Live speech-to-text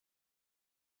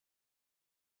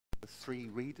three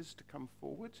readers to come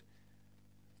forward.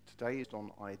 Today is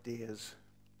on ideas.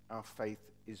 Our faith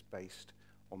is based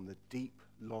on the deep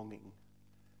longing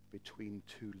between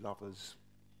two lovers,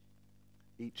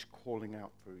 each calling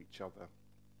out for each other,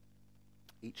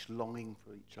 each longing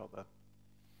for each other,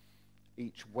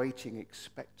 each waiting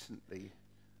expectantly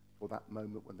for that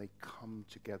moment when they come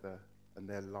together and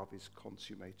their love is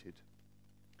consummated.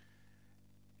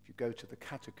 If you go to the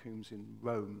catacombs in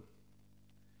Rome,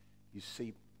 you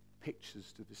see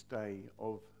pictures to this day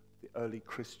of the early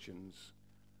Christians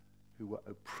who were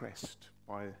oppressed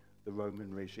by the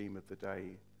Roman regime of the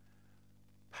day.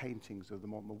 Paintings of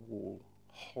them on the wall,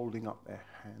 holding up their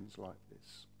hands like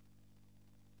this,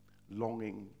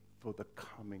 longing for the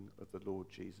coming of the Lord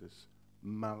Jesus.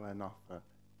 Maranatha,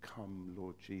 come,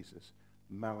 Lord Jesus.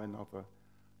 Maranatha,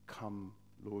 come,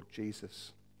 Lord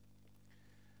Jesus.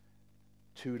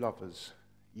 Two lovers,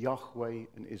 Yahweh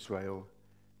and Israel,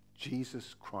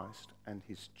 Jesus Christ and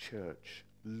his church,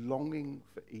 longing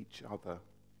for each other.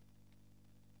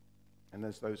 And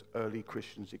as those early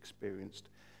Christians experienced,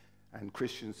 and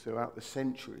Christians throughout the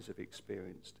centuries have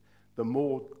experienced, the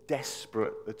more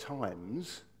desperate the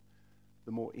times,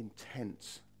 the more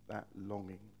intense that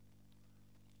longing.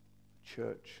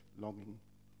 Church longing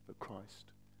for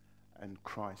Christ, and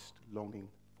Christ longing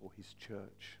for his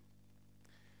church.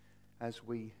 As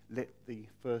we lit the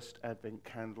first Advent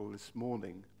candle this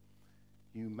morning,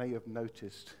 you may have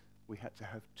noticed we had to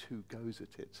have two goes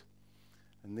at it.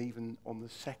 And even on the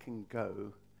second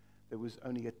go, there was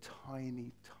only a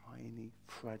tiny, tiny,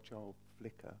 fragile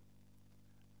flicker.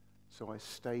 So I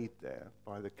stayed there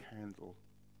by the candle.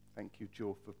 Thank you,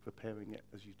 Joe, for preparing it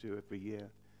as you do every year.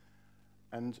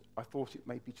 And I thought it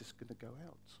may be just going to go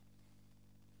out.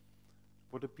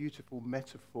 What a beautiful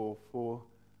metaphor for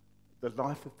the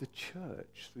life of the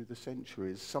church through the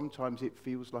centuries. Sometimes it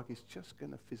feels like it's just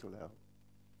going to fizzle out.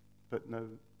 But no,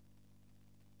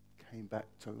 came back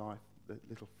to life. The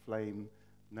little flame,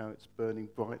 now it's burning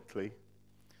brightly.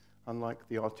 Unlike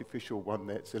the artificial one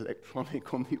that's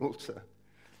electronic on the altar.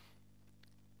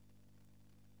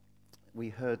 We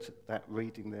heard that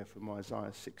reading there from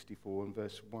Isaiah 64 and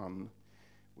verse 1,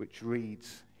 which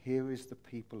reads, "Here is the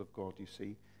people of God, you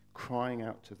see, crying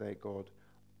out to their God,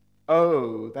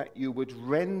 'Oh, that you would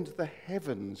rend the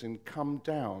heavens and come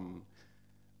down.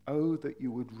 Oh, that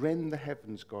you would rend the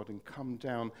heavens, God, and come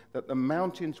down, that the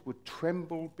mountains would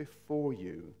tremble before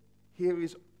you.'" Here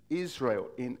is Israel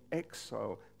in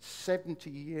exile, 70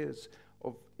 years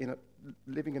of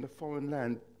living in a foreign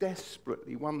land,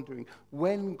 desperately wondering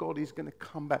when God is going to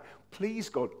come back. Please,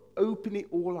 God, open it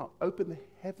all up. Open the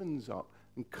heavens up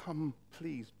and come,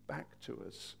 please, back to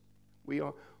us. We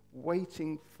are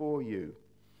waiting for you.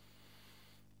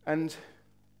 And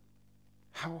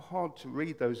how hard to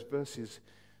read those verses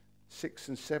 6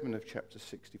 and 7 of chapter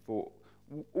 64.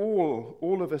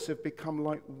 All of us have become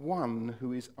like one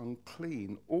who is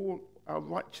unclean. All our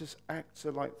righteous acts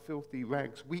are like filthy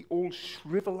rags. We all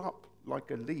shrivel up like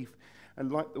a leaf,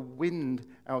 and like the wind,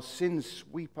 our sins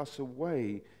sweep us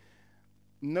away.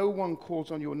 No one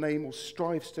calls on your name or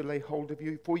strives to lay hold of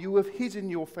you, for you have hidden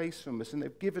your face from us and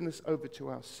have given us over to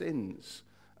our sins.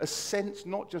 A sense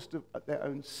not just of their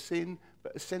own sin,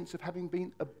 but a sense of having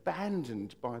been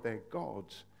abandoned by their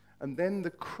God. And then the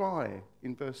cry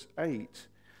in verse 8,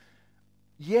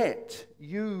 "Yet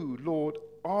you, Lord,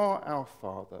 are our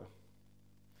Father.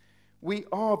 We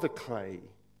are the clay.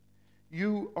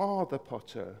 You are the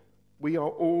potter. We are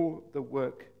all the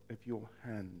work of your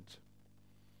hand."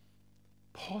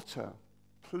 Potter,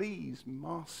 please,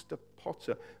 Master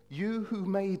Potter, you who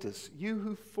made us, you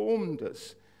who formed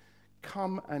us,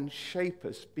 come and shape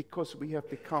us, because we have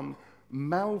become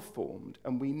malformed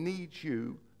and we need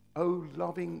you, O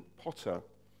loving Potter,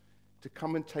 to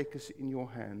come and take us in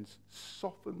your hands,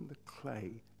 soften the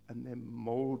clay, and then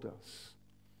mold us.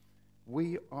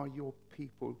 We are your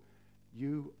people.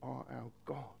 You are our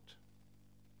God.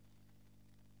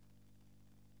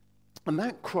 And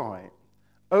that cry,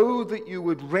 "Oh, that you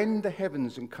would rend the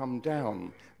heavens and come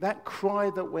down," that cry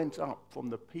that went up from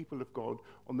the people of God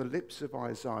on the lips of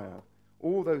Isaiah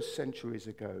all those centuries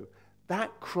ago,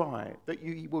 that cry that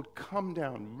you would come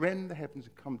down, rend the heavens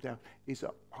and come down, is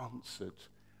answered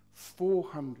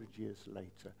 400 years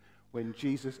later when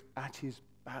Jesus, at his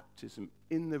baptism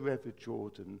in the River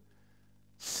Jordan,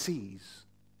 sees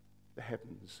the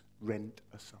heavens rent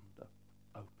asunder,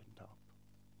 opened up,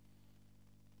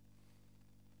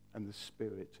 and the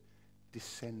Spirit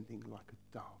descending like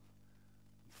a dove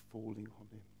and falling on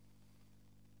him.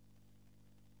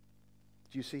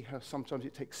 Do you see how sometimes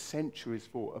it takes centuries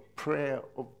for a prayer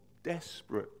of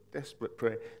desperate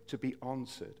prayer to be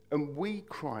answered? And we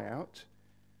cry out,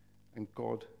 and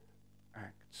God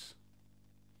Acts.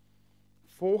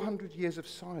 400 years of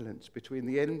silence between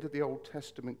the end of the Old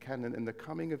Testament canon and the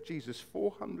coming of Jesus.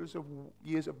 400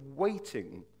 years of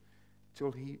waiting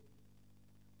till the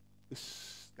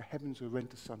heavens were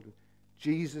rent asunder.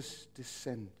 Jesus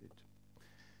descended.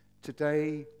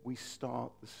 Today we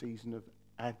start the season of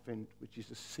Advent, which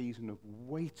is a season of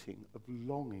waiting, of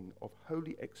longing, of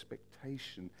holy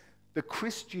expectation. The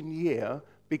Christian year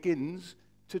begins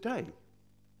today.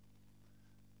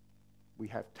 We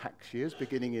have tax years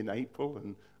beginning in April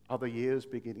and other years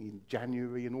beginning in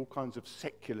January and all kinds of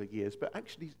secular years. But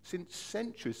actually, since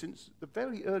centuries, since the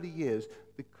very early years,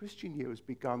 the Christian year has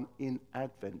begun in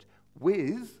Advent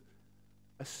with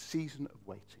a season of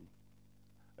waiting.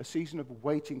 A season of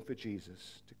waiting for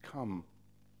Jesus to come.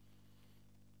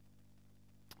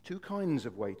 Two kinds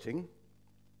of waiting.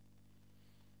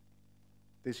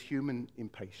 There's human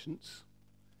impatience.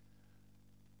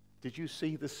 Did you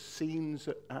see the scenes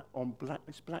on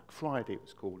it's Black Friday it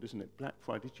was called, isn't it? Black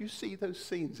Friday. Did you see those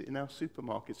scenes in our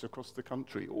supermarkets across the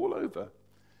country, all over?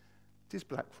 It is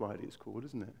Black Friday it's called,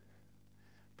 isn't it?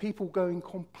 People going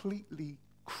completely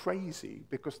crazy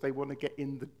because they want to get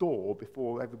in the door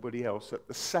before everybody else at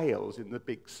the sales in the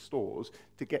big stores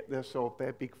to get themselves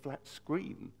their big flat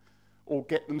screen or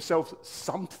get themselves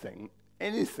something,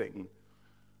 anything.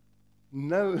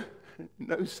 No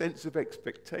sense of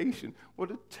expectation.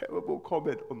 What a terrible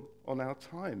comment on our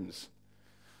times.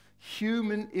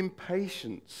 Human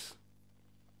impatience.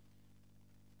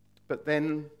 But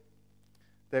then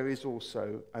there is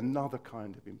also another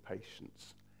kind of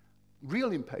impatience.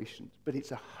 Real impatience, but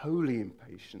it's a holy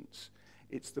impatience.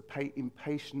 It's the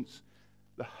impatience,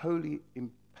 the holy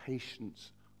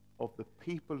impatience of the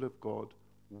people of God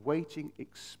waiting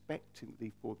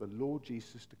expectantly for the Lord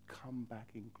Jesus to come back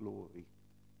in glory.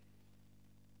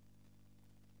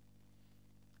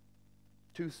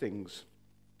 Two things,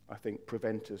 I think,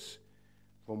 prevent us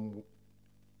from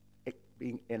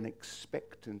being an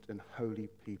expectant and holy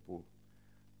people.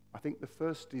 I think the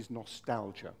first is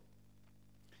nostalgia.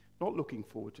 Not looking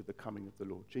forward to the coming of the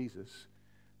Lord Jesus,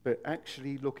 but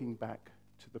actually looking back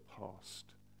to the past.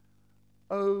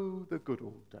 Oh, the good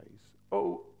old days.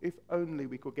 Oh, if only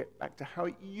we could get back to how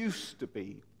it used to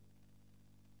be.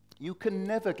 You can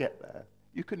never get there.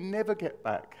 You can never get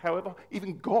back. However,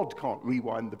 even God can't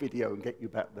rewind the video and get you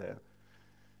back there.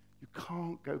 You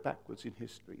can't go backwards in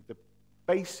history. The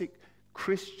basic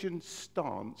Christian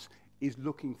stance is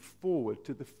looking forward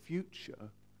to the future,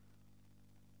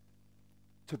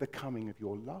 to the coming of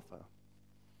your lover,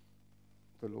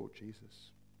 the Lord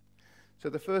Jesus. So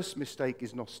the first mistake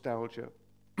is nostalgia.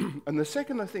 And the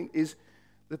second, I think, is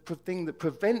the thing that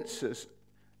prevents us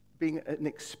being an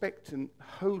expectant,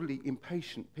 holy,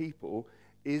 impatient people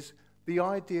is the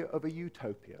idea of a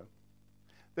utopia.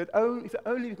 That if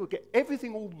only we could get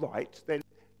everything all right, then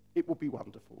it will be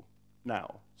wonderful.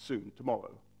 Now, soon,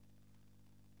 tomorrow.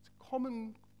 It's a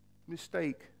common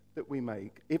mistake that we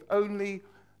make. If only,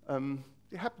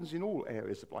 it happens in all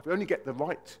areas of life. We only get the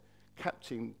right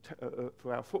captain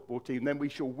for our football team, then we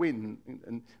shall win,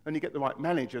 and only get the right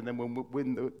manager, and then we'll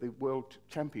win the world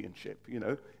championship, you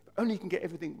know. Only you can get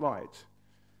everything right.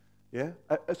 Yeah?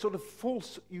 A sort of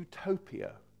false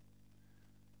utopia.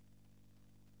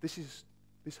 This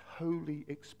holy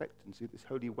expectancy, this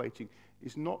holy waiting,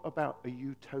 is not about a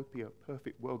utopia,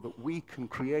 perfect world that we can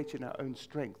create in our own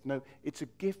strength. No, it's a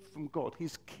gift from God,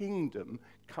 his kingdom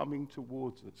coming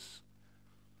towards us.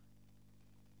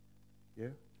 Yeah?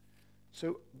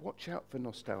 So watch out for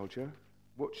nostalgia.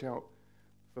 Watch out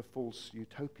for false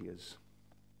utopias.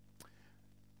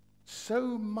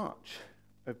 So much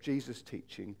of Jesus'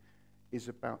 teaching is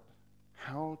about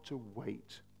how to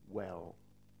wait well.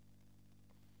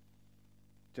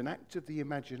 It's an act of the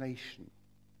imagination.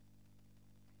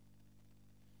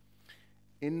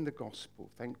 In the gospel,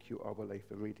 thank you, Awale,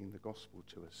 for reading the gospel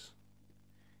to us.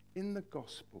 In the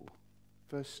gospel,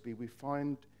 firstly, we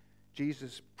find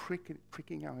Jesus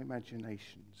pricking our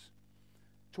imaginations,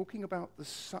 talking about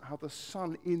how the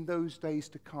sun in those days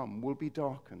to come will be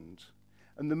darkened,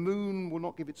 and the moon will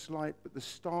not give its light, but the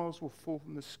stars will fall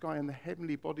from the sky, and the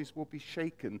heavenly bodies will be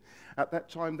shaken. At that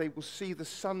time they will see the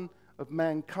Son of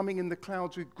Man coming in the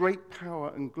clouds with great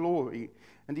power and glory,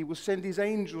 and he will send his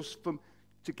angels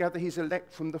to gather his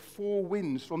elect from the four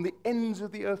winds, from the ends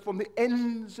of the earth, from the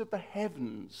ends of the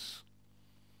heavens.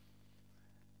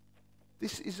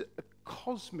 This is a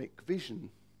cosmic vision.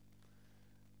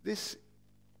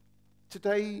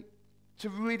 Today, to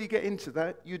really get into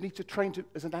that, you need to train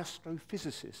as an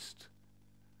astrophysicist.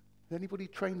 Is anybody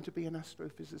trained to be an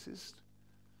astrophysicist?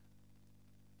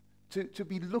 to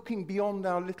be looking beyond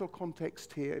our little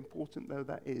context here, important though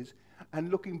that is,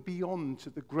 and looking beyond to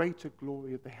the greater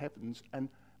glory of the heavens and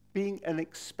being an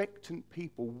expectant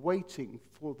people waiting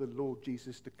for the Lord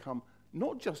Jesus to come,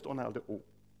 not just on our little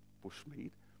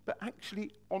Bushmead, but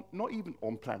actually not even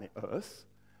on planet Earth,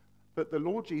 but the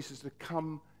Lord Jesus to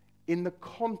come in the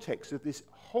context of this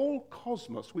whole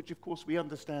cosmos, which of course we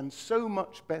understand so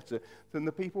much better than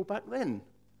the people back then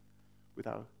with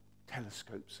our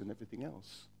telescopes and everything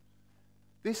else.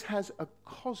 This has a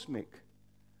cosmic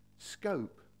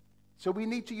scope. So we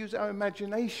need to use our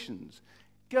imaginations.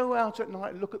 Go out at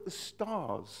night and look at the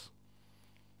stars.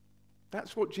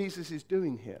 That's what Jesus is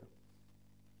doing here.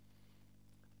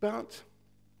 But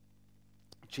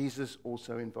Jesus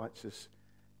also invites us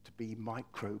to be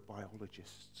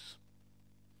microbiologists.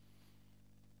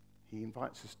 He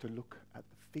invites us to look at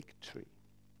the fig tree,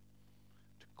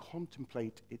 to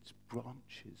contemplate its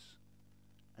branches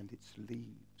and its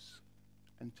leaves,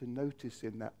 and to notice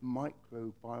in that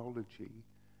microbiology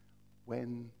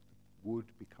when the wood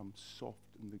becomes soft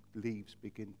and the leaves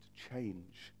begin to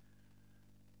change.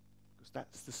 Because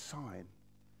that's the sign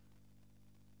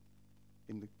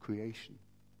in the creation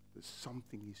that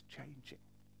something is changing.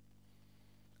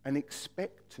 An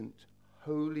expectant,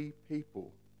 holy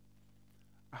people,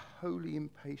 a holy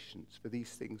impatience for these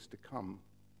things to come.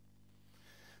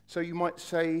 So you might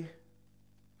say,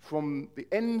 from the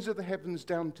ends of the heavens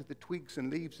down to the twigs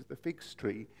and leaves of the fig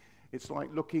tree, it's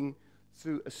like looking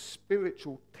through a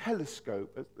spiritual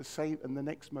telescope at the same, and the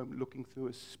next moment looking through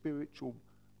a spiritual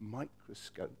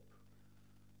microscope.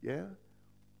 Yeah?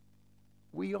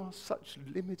 We are such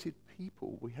limited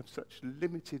people. We have such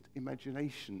limited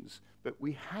imaginations, but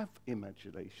we have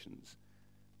imaginations.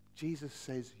 Jesus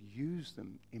says, use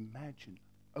them, imagine,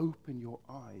 open your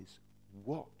eyes,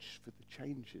 watch for the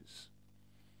changes.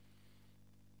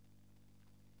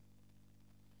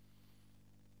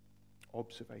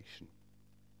 Observation,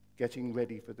 getting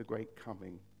ready for the great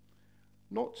coming.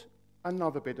 Not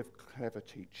another bit of clever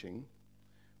teaching,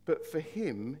 but for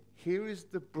him, here is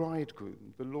the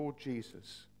bridegroom, the Lord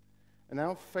Jesus. And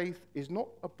our faith is not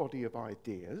a body of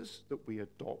ideas that we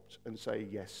adopt and say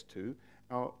yes to.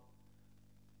 Our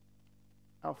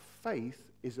faith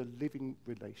is a living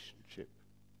relationship.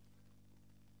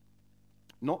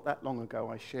 Not that long ago,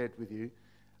 I shared with you,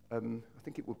 I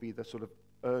think it would be the sort of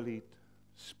early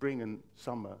spring and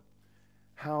summer,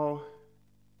 how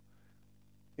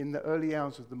in the early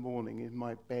hours of the morning in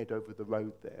my bed over the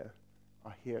road there,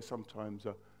 I hear sometimes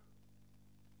a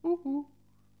ooh, ooh,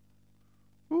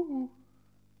 ooh,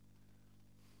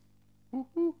 ooh,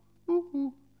 ooh, ooh,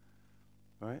 ooh,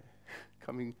 right?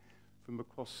 Coming from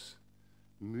across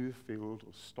Moorefield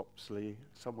or Stopsley,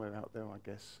 somewhere out there, I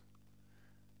guess.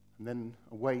 And then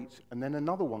I wait, and then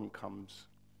another one comes,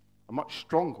 a much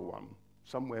stronger one,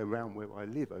 somewhere around where I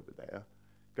live over there,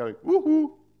 going,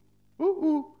 woohoo,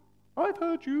 woohoo, I've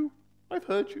heard you, I've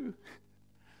heard you.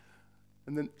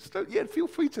 And then, yeah, feel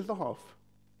free to laugh.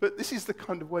 But this is the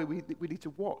kind of way we need to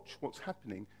watch what's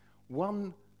happening.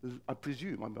 One, I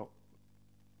presume, I'm not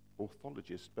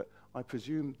orthologist, but I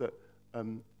presume that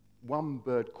one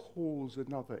bird calls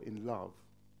another in love,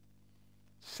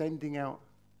 sending out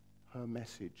her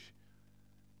message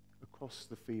across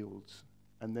the fields,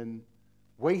 and then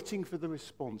waiting for the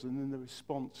response, and then the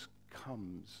response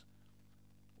comes,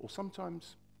 or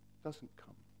sometimes doesn't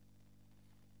come.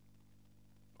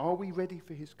 Are we ready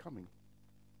for his coming?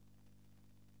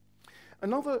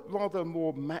 Another rather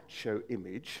more macho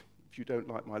image, if you don't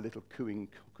like my little cooing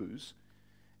cuckoos,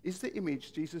 is the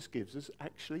image Jesus gives us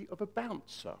actually of a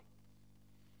bouncer.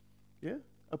 Yeah?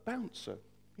 A bouncer.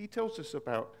 He tells us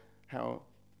about how,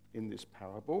 in this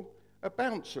parable, a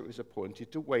bouncer is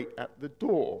appointed to wait at the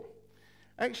door.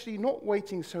 Actually, not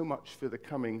waiting so much for the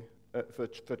coming,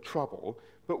 for trouble,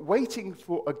 but waiting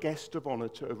for a guest of honor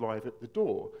to arrive at the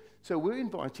door. So we're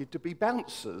invited to be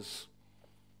bouncers.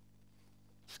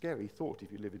 Scary thought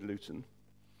if you live in Luton.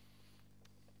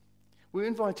 We're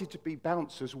invited to be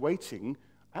bouncers waiting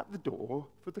at the door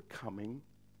for the coming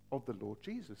of the Lord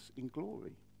Jesus in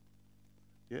glory.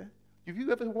 Yeah? Have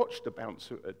you ever watched a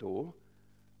bouncer at a door?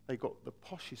 They got the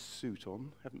poshest suit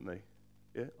on, haven't they?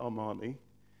 Yeah, Armani.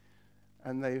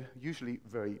 And they're usually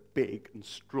very big and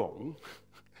strong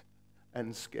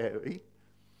and scary.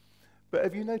 But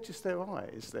have you noticed their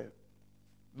eyes? They're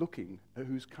looking at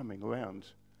who's coming around.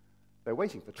 They're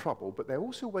waiting for trouble, but they're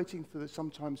also waiting for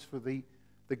sometimes for the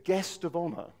guest of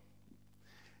honor.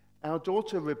 Our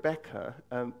daughter Rebecca,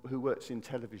 who works in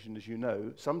television, as you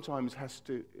know, sometimes has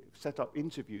to set up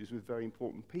interviews with very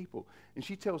important people. And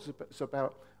she tells us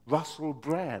about Russell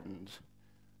Brand,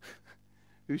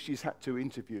 who she's had to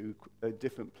interview at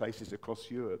different places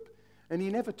across Europe. And he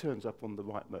never turns up on the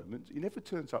right moment. He never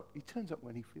turns up. He turns up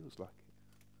when he feels like it.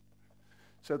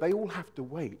 So they all have to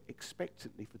wait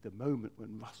expectantly for the moment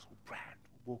when Russell Brand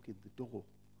will walk in the door.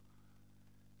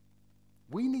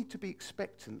 We need to be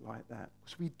expectant like that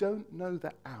because we don't know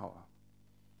the hour,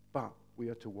 but we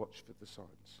are to watch for the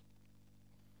signs.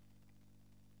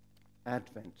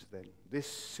 Advent, then, this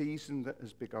season that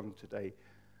has begun today,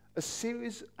 a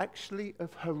series actually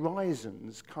of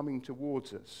horizons coming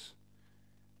towards us,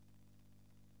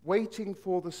 waiting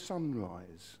for the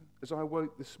sunrise. As I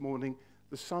woke this morning,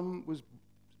 the sun was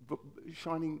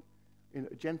shining in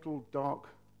a gentle, dark,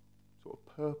 sort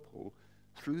of purple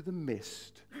through the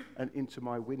mist and into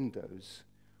my windows.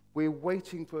 We're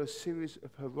waiting for a series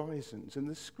of horizons, and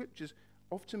the scriptures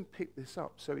often pick this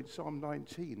up. So in Psalm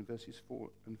 19, verses 4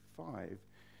 and 5,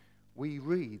 we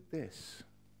read this.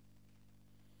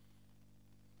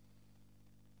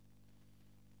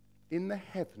 In the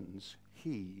heavens,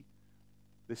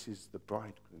 this is the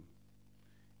bridegroom,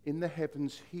 in the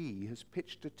heavens he has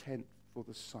pitched a tent for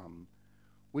the sun,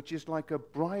 which is like a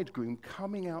bridegroom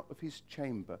coming out of his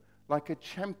chamber, like a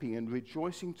champion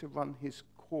rejoicing to run his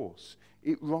course.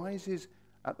 It rises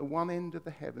at the one end of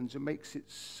the heavens and makes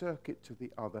its circuit to the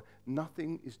other.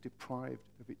 Nothing is deprived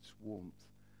of its warmth.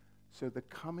 So the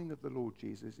coming of the Lord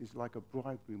Jesus is like a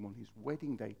bridegroom on his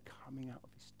wedding day coming out of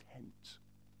his tent,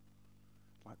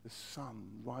 like the sun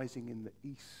rising in the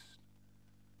east.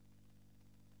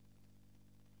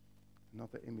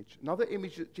 Another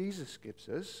image that Jesus gives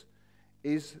us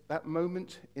is that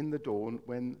moment in the dawn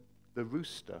when the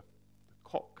rooster, the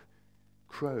cock,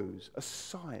 crows, a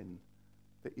sign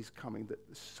that is coming, that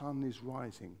the sun is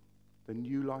rising, the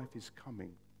new life is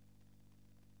coming.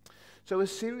 So a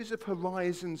series of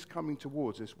horizons coming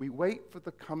towards us. We wait for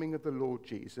the coming of the Lord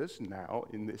Jesus now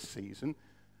in this season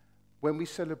when we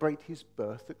celebrate his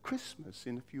birth at Christmas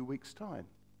in a few weeks' time.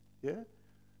 Yeah?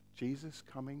 Jesus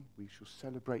coming, we shall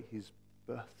celebrate his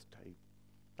birthday.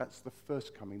 That's the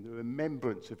first coming, the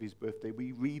remembrance of his birthday.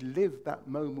 We relive that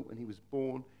moment when he was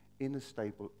born in a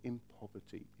stable in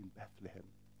poverty in Bethlehem.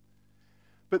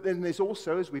 But then there's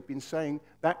also, as we've been saying,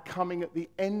 that coming at the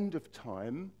end of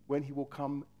time when he will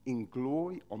come in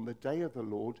glory on the day of the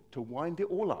Lord to wind it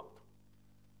all up.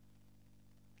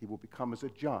 He will become as a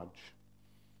judge.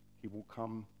 He will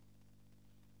come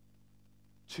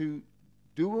to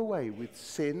do away with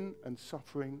sin and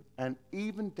suffering and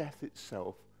even death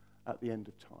itself at the end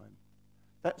of time.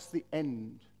 That's the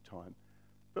end time.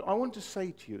 But I want to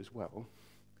say to you as well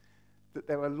that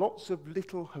there are lots of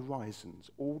little horizons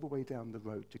all the way down the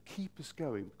road to keep us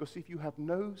going. Because if you have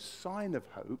no sign of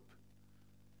hope,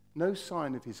 no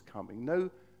sign of his coming, no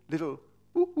little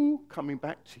woo-hoo coming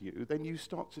back to you, then you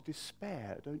start to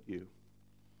despair, don't you?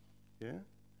 Yeah?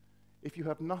 If you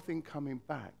have nothing coming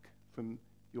back from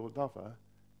your lover,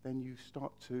 then you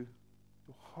start to,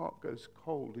 your heart goes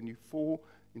cold and you fall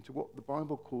into what the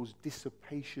Bible calls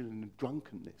dissipation and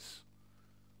drunkenness.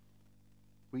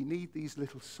 We need these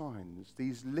little signs,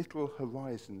 these little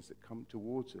horizons that come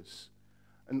towards us.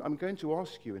 And I'm going to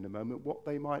ask you in a moment what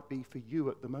they might be for you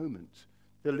at the moment.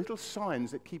 They're little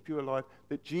signs that keep you alive,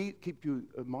 that keep you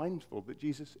mindful that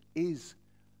Jesus is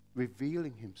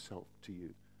revealing himself to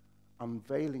you,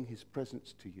 unveiling his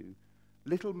presence to you.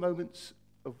 Little moments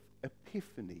of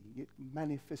epiphany,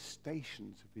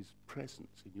 manifestations of his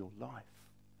presence in your life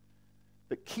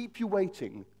that keep you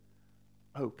waiting.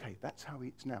 Okay, that's how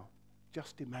it's now.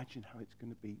 Just imagine how it's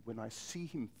going to be when I see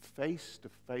him face to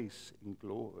face in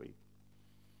glory.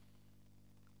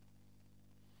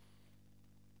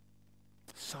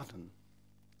 Sudden,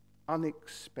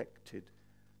 unexpected,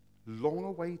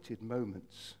 long-awaited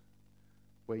moments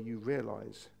where you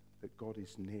realize that God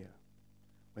is near,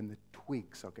 when the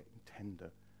twigs are getting tender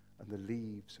and the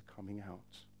leaves are coming out.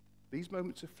 These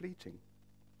moments are fleeting.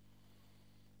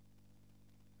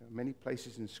 There are many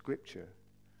places in Scripture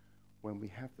when we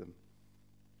have them.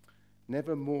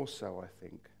 Never more so, I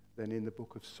think, than in the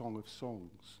book of Song of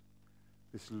Songs,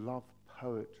 this love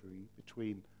poetry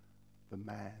between the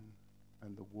man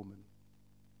and the woman,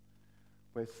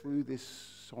 where through this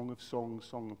Song of Songs,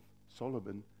 Song of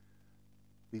Solomon,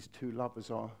 these two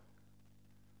lovers are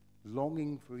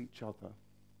longing for each other,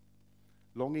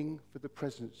 longing for the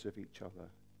presence of each other.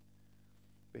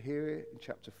 But here in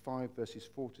chapter 5, verses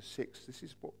 4 to 6, this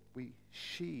is what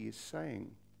she is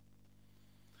saying.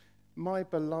 My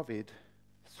beloved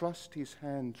thrust his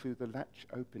hand through the latch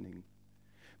opening.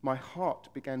 My heart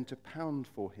began to pound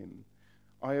for him.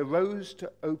 I arose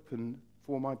to open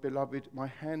for my beloved. My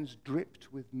hands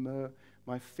dripped with myrrh,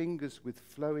 my fingers with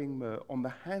flowing myrrh on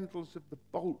the handles of the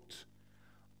bolt.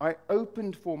 I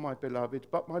opened for my beloved,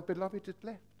 but my beloved had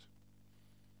left.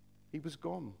 He was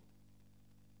gone.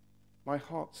 My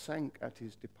heart sank at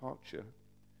his departure.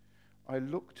 I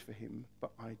looked for him,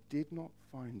 but I did not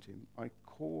find him. I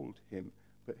called him,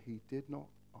 but he did not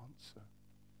answer.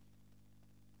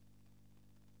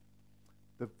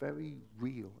 The very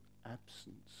real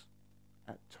absence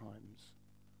at times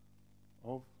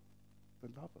of the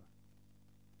lover.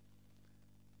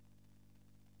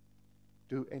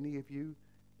 Do any of you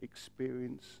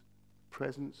experience the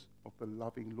presence of the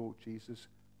loving Lord Jesus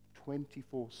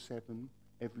 24/7,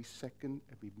 every second,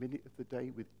 every minute of the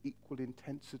day with equal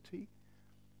intensity?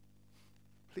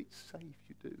 Please say if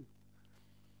you do.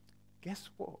 Guess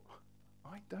what?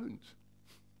 I don't.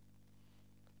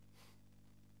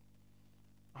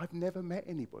 I've never met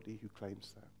anybody who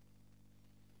claims that.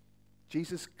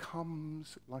 Jesus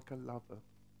comes like a lover,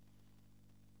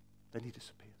 then he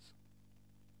disappears.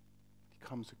 He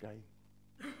comes again.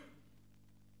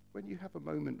 When you have a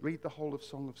moment, read the whole of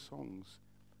Song of Songs.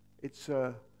 It's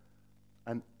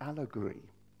an allegory,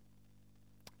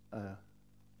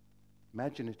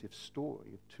 imaginative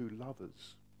story of two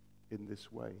lovers in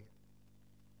this way,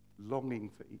 longing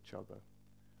for each other,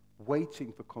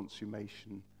 waiting for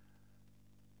consummation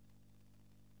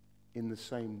in the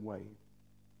same way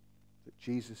that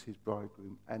Jesus, his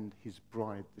bridegroom, and his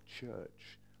bride, the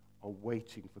church, are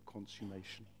waiting for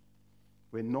consummation.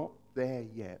 We're not there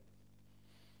yet.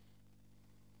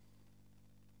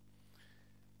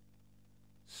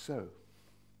 So,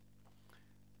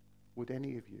 would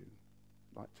any of you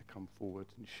like to come forward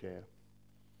and share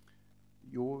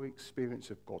your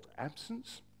experience of God's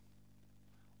absence,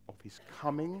 of his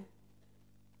coming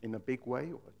in a big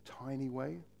way or a tiny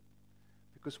way?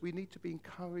 Because we need to be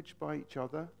encouraged by each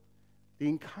other. The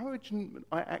encouragement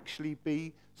might actually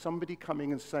be somebody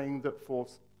coming and saying that for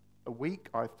a week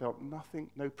I felt nothing,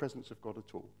 no presence of God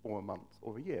at all, or a month,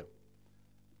 or a year.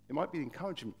 It might be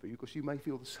encouragement for you because you may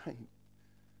feel the same.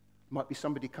 It might be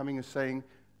somebody coming and saying,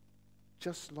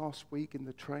 just last week in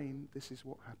the train, this is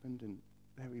what happened, and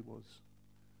there he was,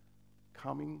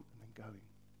 coming and then going.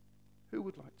 Who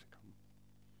would like to come?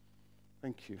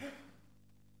 Thank you.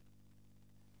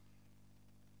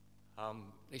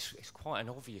 It's quite an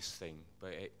obvious thing,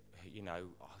 but I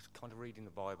was kind of reading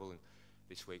the Bible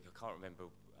this week. I can't remember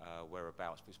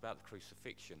whereabouts, but it's about the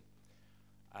crucifixion.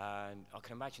 And I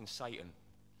can imagine Satan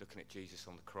looking at Jesus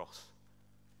on the cross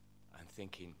and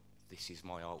thinking, this is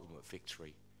my ultimate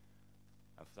victory.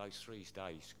 And for those 3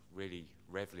 days, really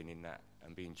reveling in that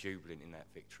and being jubilant in that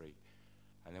victory.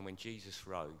 And then when Jesus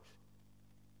rose,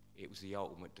 it was the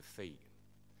ultimate defeat.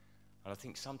 And I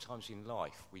think sometimes in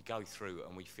life we go through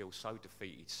and we feel so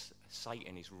defeated.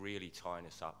 Satan is really tying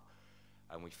us up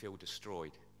and we feel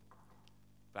destroyed.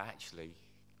 But actually,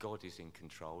 God is in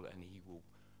control and he will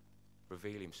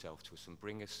reveal himself to us and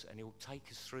bring us, and he'll take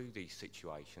us through these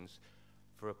situations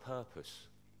for a purpose.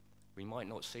 We might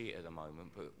not see it at the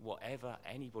moment, but whatever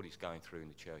anybody's going through in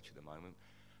the church at the moment,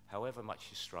 however much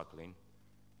you're struggling,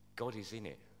 God is in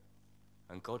it.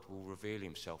 And God will reveal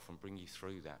himself and bring you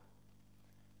through that.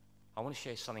 I want to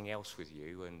share something else with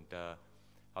you, and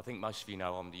I think most of you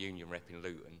know I'm the union rep in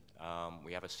Luton.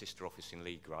 We have a sister office in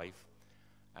Leagrave,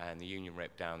 and the union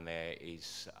rep down there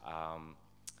is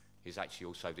actually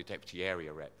also the deputy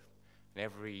area rep. And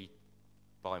every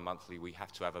bi-monthly we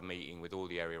have to have a meeting with all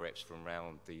the area reps from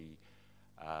around the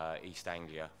East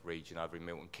Anglia region over in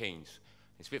Milton Keynes.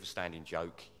 It's a bit of a standing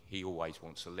joke. He always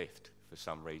wants a lift for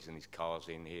some reason. His car's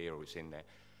in here or it's in there.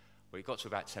 Well, it got to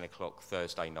about 10 o'clock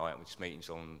Thursday night, and this meeting's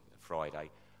on Friday. I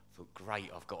thought,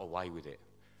 great, I've got away with it.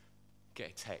 Get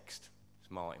a text. It's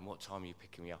Martin, what time are you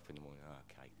picking me up in the morning? Oh,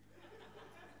 okay.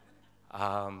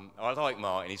 I like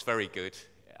Martin, he's very good.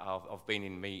 I've been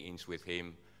in meetings with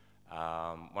him.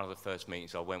 One of the first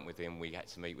meetings I went with him, we had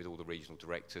to meet with all the regional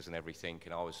directors and everything,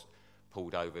 and I was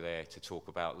pulled over there to talk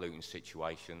about Luton's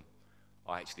situation.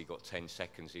 I actually got 10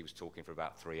 seconds. He was talking for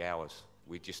about 3 hours.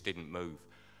 We just didn't move.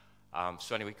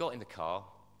 So anyway, we got in the car.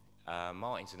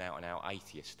 Martin's an out-and-out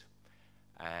atheist,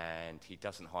 and he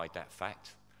doesn't hide that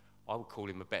fact. I would call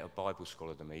him a better Bible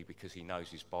scholar than me because he knows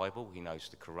his Bible, he knows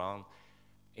the Quran,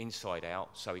 inside out,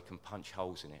 so he can punch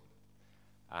holes in it.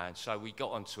 And so we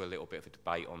got onto a little bit of a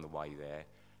debate on the way there,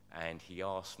 and he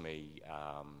asked me,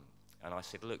 and I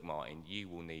said, look, Martin, you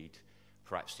will need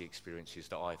perhaps the experiences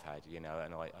that I've had, and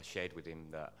I shared with him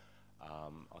that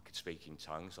I could speak in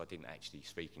tongues. I didn't actually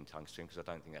speak in tongues to him because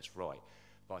I don't think that's right.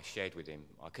 But I shared with him.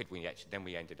 Then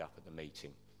we ended up at the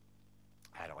meeting.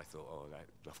 And I thought,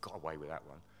 I've got away with that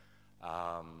one.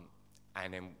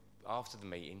 And then after the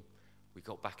meeting, we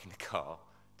got back in the car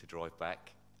to drive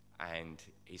back. And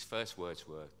his first words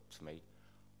were to me,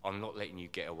 I'm not letting you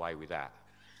get away with that.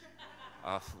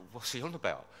 I thought, what's he on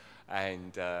about?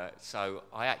 And so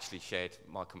I actually shared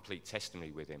my complete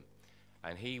testimony with him.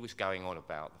 And he was going on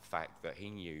about the fact that he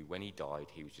knew when he died,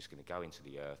 he was just going to go into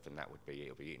the earth and that would be,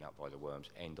 it'll be eaten up by the worms,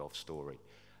 end of story.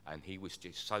 And he was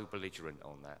just so belligerent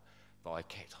on that. But I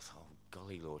thought, oh,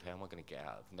 golly, Lord, how am I going to get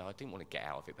out of it? No, I didn't want to get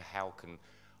out of it, but how can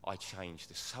I change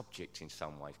the subject in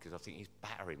some ways? Because I think he's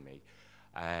battering me.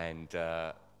 And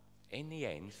in the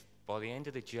end, by the end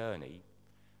of the journey,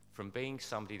 from being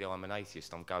somebody that I'm an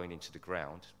atheist, I'm going into the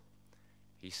ground,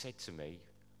 he said to me,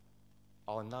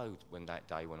 I know when that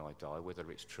day when I die,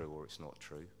 whether it's true or it's not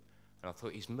true. And I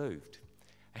thought, he's moved.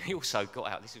 And he also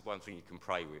got out, this is one thing you can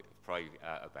pray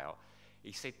about.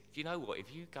 He said, you know what,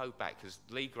 if you go back, because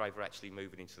Leagrave are actually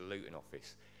moving into the Luton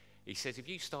office, he says, if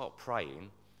you start praying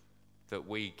that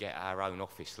we get our own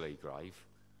office, Leagrave,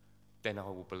 then I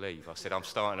will believe. I said, I'm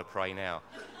starting to pray now.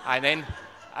 And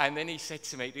then he said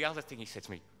to me, the other thing he said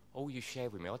to me, all you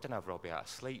shared with me, I don't know if I'll be able to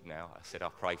sleep now. I said, I'll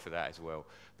pray for that as well.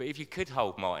 But if you could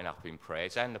hold Martin up in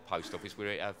prayers and the post office,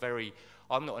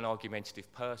 I'm not an argumentative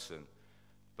person,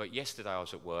 but yesterday I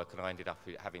was at work and I ended up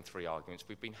having 3 arguments.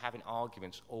 We've been having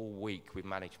arguments all week with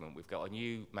management. We've got a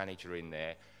new manager in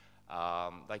there.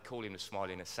 They call him the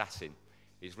smiling assassin.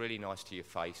 He's really nice to your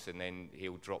face and then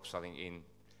he'll drop something in,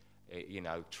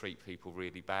 treat people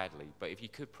really badly. But if you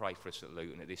could pray for us at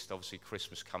Luton at this, obviously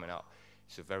Christmas coming up,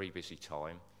 it's a very busy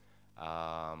time.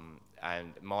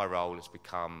 And my role has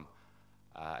become,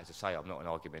 as I say, I'm not an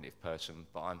argumentative person,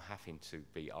 but I'm having to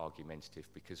be argumentative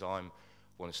because I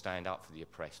want to stand up for the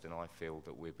oppressed, and I feel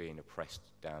that we're being oppressed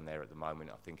down there at the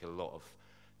moment. I think a lot of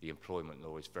the employment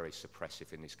law is very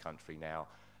suppressive in this country now,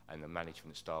 and the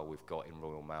management style we've got in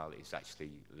Royal Mail is actually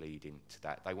leading to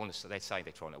that. They're saying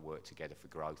they're trying to work together for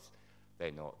growth.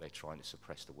 They're not. They're trying to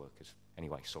suppress the workers.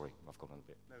 Anyway, sorry, I've gone on a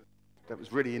bit. No, that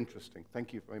was really interesting.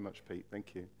 Thank you very much, Pete.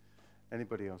 Thank you.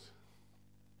 Anybody else?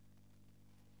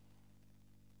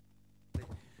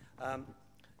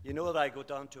 You know that I go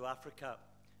down to Africa,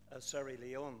 Sierra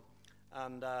Leone,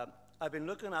 and I've been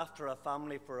looking after a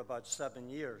family for about 7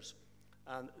 years,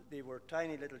 and they were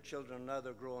tiny little children. Now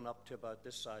they're growing up to about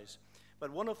this size.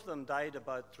 But one of them died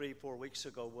about 3-4 weeks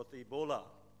ago with Ebola,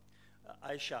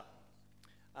 Aisha,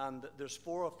 and there's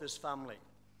 4 of this family.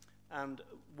 And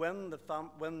when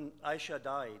Aisha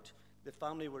died, the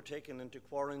family were taken into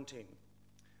quarantine.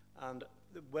 And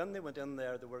when they went in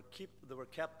there, they were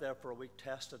kept there for a week,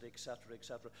 tested, etc.,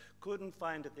 etc. Couldn't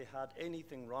find that they had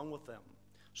anything wrong with them.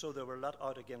 So they were let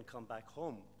out again, come back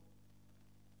home.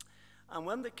 And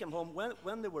when they came home,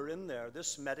 when they were in there,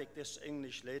 this medic, this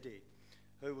English lady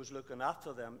who was looking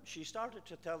after them, she started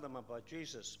to tell them about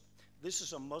Jesus. This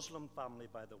is a Muslim family,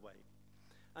 by the way.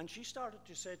 And she started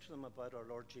to say to them about our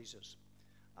Lord Jesus.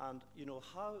 And you know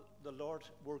how the Lord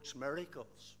works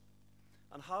miracles.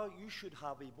 And how you should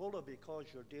have Ebola because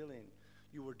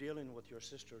you were dealing with your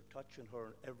sister, touching her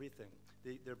and everything.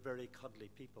 They're very cuddly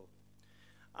people.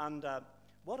 And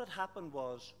what had happened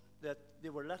was that they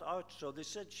were let out. So they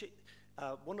said,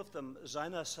 one of them,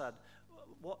 Zaina, said,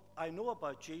 well, I know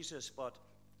about Jesus, but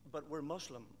we're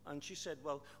Muslim. And she said,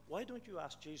 well, why don't you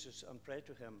ask Jesus and pray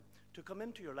to him to come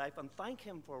into your life and thank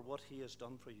him for what he has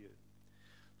done for you?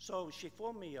 So she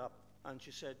phoned me up and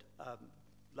she said,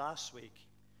 last week,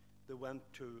 they went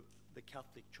to the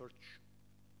Catholic Church.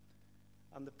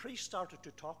 And the priest started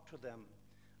to talk to them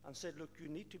and said, look, you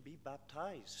need to be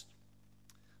baptized.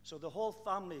 So the whole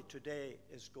family today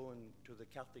is going to the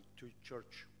Catholic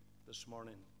Church this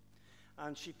morning.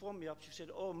 And she phoned me up. She said,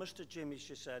 oh, Mr. Jimmy,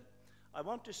 she said, I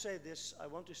want to say this. I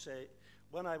want to say,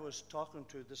 when I was talking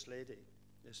to this lady,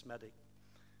 this medic,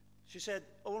 she said,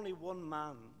 only one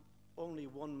man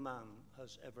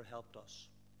has ever helped us.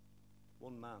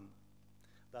 One man.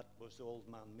 That was the old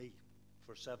man, me.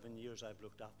 For 7 years, I've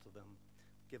looked after them,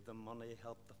 give them money,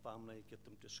 help the family, get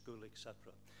them to school, etc.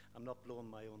 I'm not blowing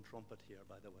my own trumpet here,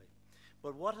 by the way.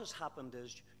 But what has happened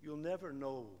is, you'll never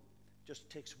know. Just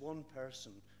takes one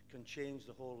person can change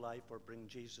the whole life or bring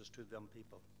Jesus to them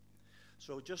people.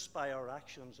 So just by our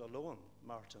actions alone,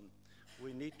 Martin,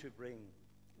 we need to bring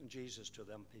Jesus to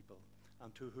them people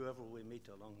and to whoever we meet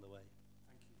along the way.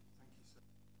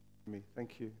 Thank you, sir.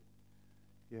 Thank you.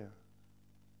 Yeah.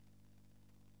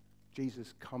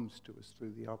 Jesus comes to us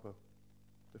through the other,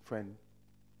 the friend.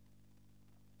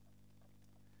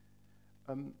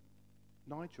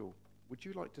 Nigel, would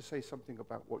you like to say something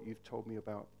about what you've told me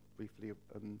about briefly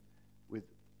with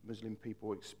Muslim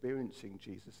people experiencing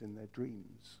Jesus in their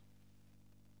dreams?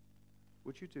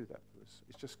 Would you do that for us?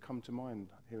 It's just come to mind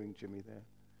hearing Jimmy there.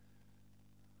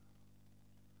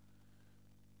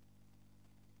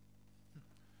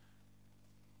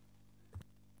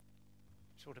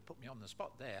 Sort of put me on the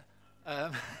spot there.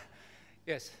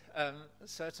 Yes,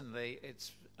 certainly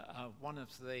it's one of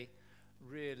the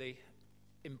really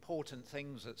important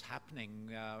things that's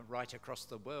happening right across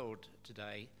the world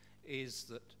today is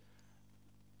that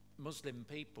Muslim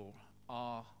people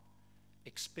are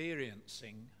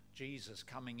experiencing Jesus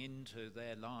coming into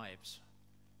their lives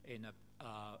in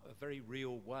a very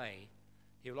real way.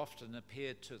 He'll often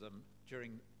appear to them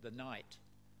during the night,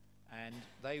 and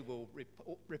they will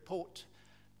report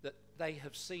that they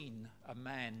have seen a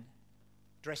man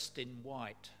dressed in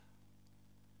white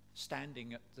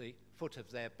standing at the foot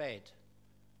of their bed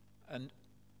and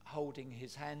holding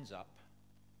his hands up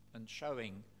and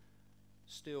showing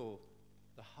still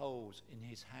the holes in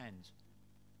his hands.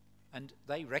 And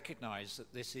they recognize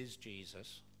that this is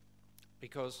Jesus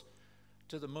because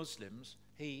to the Muslims,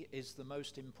 he is the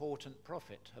most important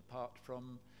prophet apart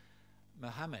from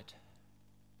Muhammad.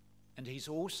 And he's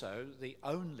also the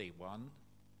only one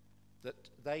that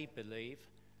they believe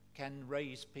can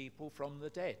raise people from the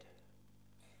dead.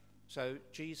 So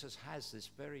Jesus has this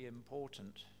very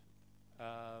important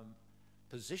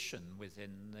position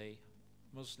within the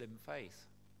Muslim faith.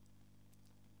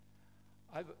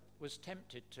 I was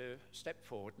tempted to step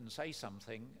forward and say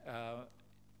something,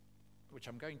 which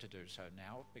I'm going to do so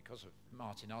now because of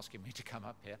Martin asking me to come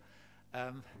up here,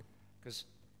 because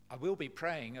I will be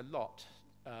praying a lot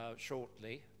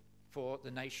shortly for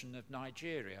the nation of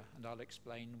Nigeria, and I'll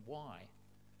explain why.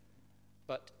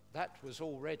 But that was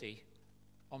already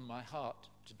on my heart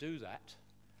to do that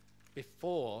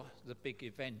before the big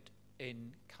event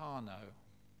in Kano.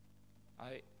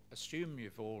 I assume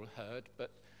you've all heard,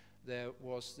 but there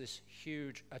was this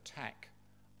huge attack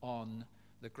on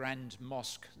the Grand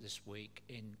Mosque this week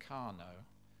in Kano.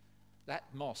 That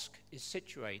mosque is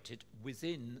situated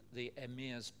within the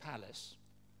Emir's palace,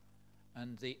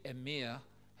 and the Emir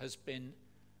has been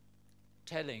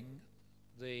telling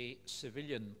the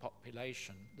civilian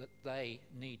population that they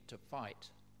need to fight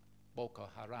Boko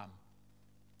Haram.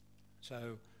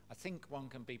 So I think one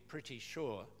can be pretty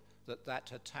sure that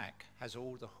that attack has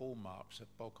all the hallmarks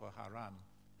of Boko Haram.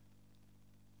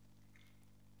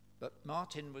 But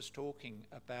Martin was talking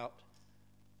about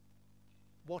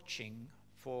watching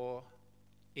for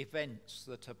events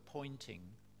that are pointing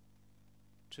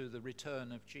to the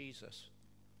return of Jesus.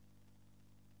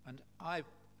 And I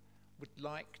would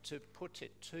like to put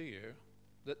it to you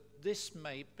that this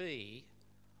may be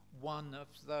one of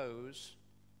those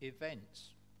events.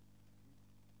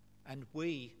 And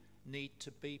we need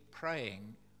to be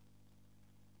praying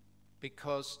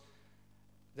because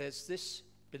there's this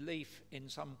belief in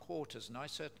some quarters, and I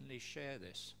certainly share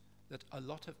this, that a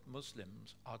lot of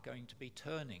Muslims are going to be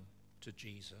turning to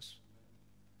Jesus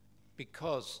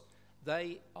because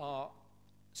they are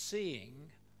seeing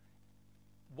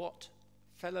what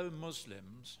fellow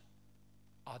Muslims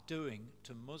are doing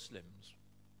to Muslims.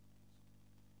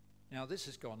 Now, this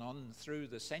has gone on through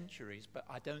the centuries, but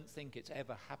I don't think it's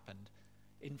ever happened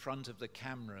in front of the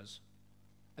cameras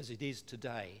as it is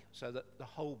today, so that the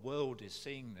whole world is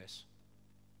seeing this.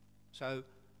 So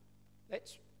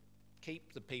let's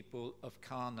keep the people of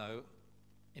Kano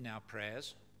in our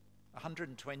prayers.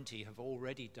 120 have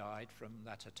already died from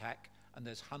that attack, and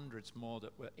there's hundreds more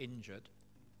that were injured.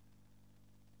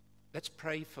 Let's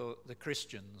pray for the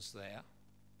Christians there.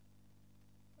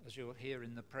 As you'll hear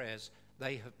in the prayers,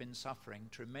 they have been suffering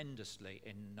tremendously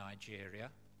in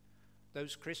Nigeria.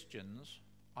 Those Christians,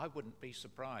 I wouldn't be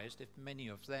surprised if many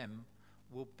of them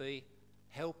will be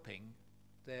helping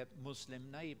their Muslim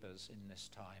neighbours in this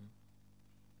time.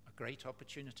 A great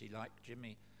opportunity, like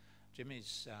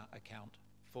Jimmy's account,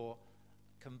 for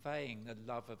conveying the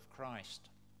love of Christ.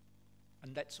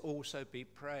 And let's also be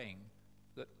praying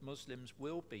that Muslims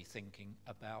will be thinking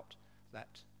about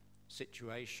that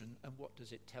situation and what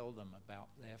does it tell them about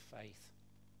their faith.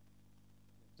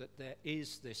 That there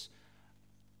is this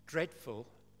dreadful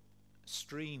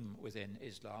stream within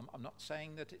Islam. I'm not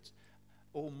saying that it's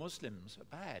all Muslims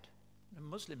are bad.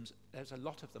 Muslims, there's a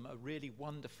lot of them, are really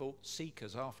wonderful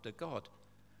seekers after God.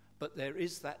 But there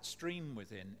is that stream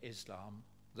within Islam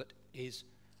that is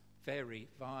very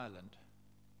violent.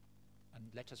 And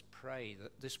let us pray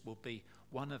that this will be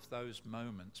one of those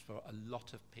moments for a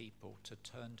lot of people to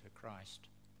turn to Christ.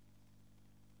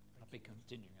 I'll be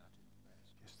continuing that.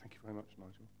 Yes, thank you very much,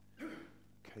 Nigel.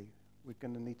 Okay, we're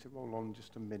going to need to roll on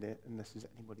just a minute unless there's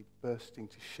anybody bursting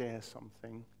to share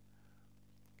something.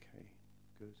 Okay,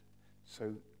 good.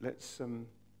 So let's